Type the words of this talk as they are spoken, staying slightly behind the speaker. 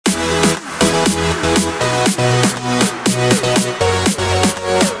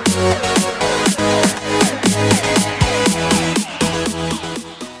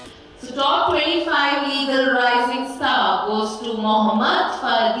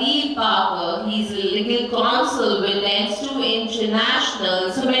Fahdeel Parkar. He's a legal counsel with N2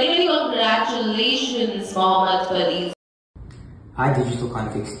 International. So many congratulations, Mohamed Fahdeel. Hi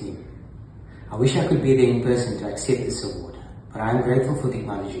DigitalConfex team. I wish I could be there in person to accept this award, but I am grateful for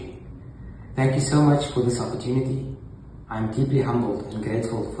technology. Thank you so much for this opportunity. I am deeply humbled and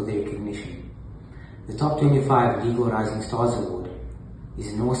grateful for the recognition. The Top 25 Legal Rising Stars Award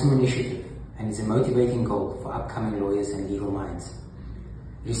is an awesome initiative and is a motivating goal for upcoming lawyers and legal minds.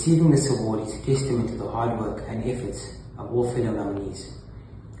 Receiving this award is a testament to the hard work and efforts of all fellow nominees.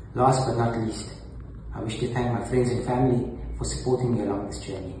 Last but not least, I wish to thank my friends and family for supporting me along this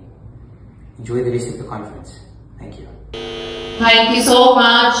journey. Enjoy the rest of the conference. Thank you. Thank you so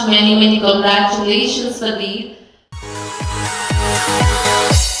much. Many congratulations, Fahdeel.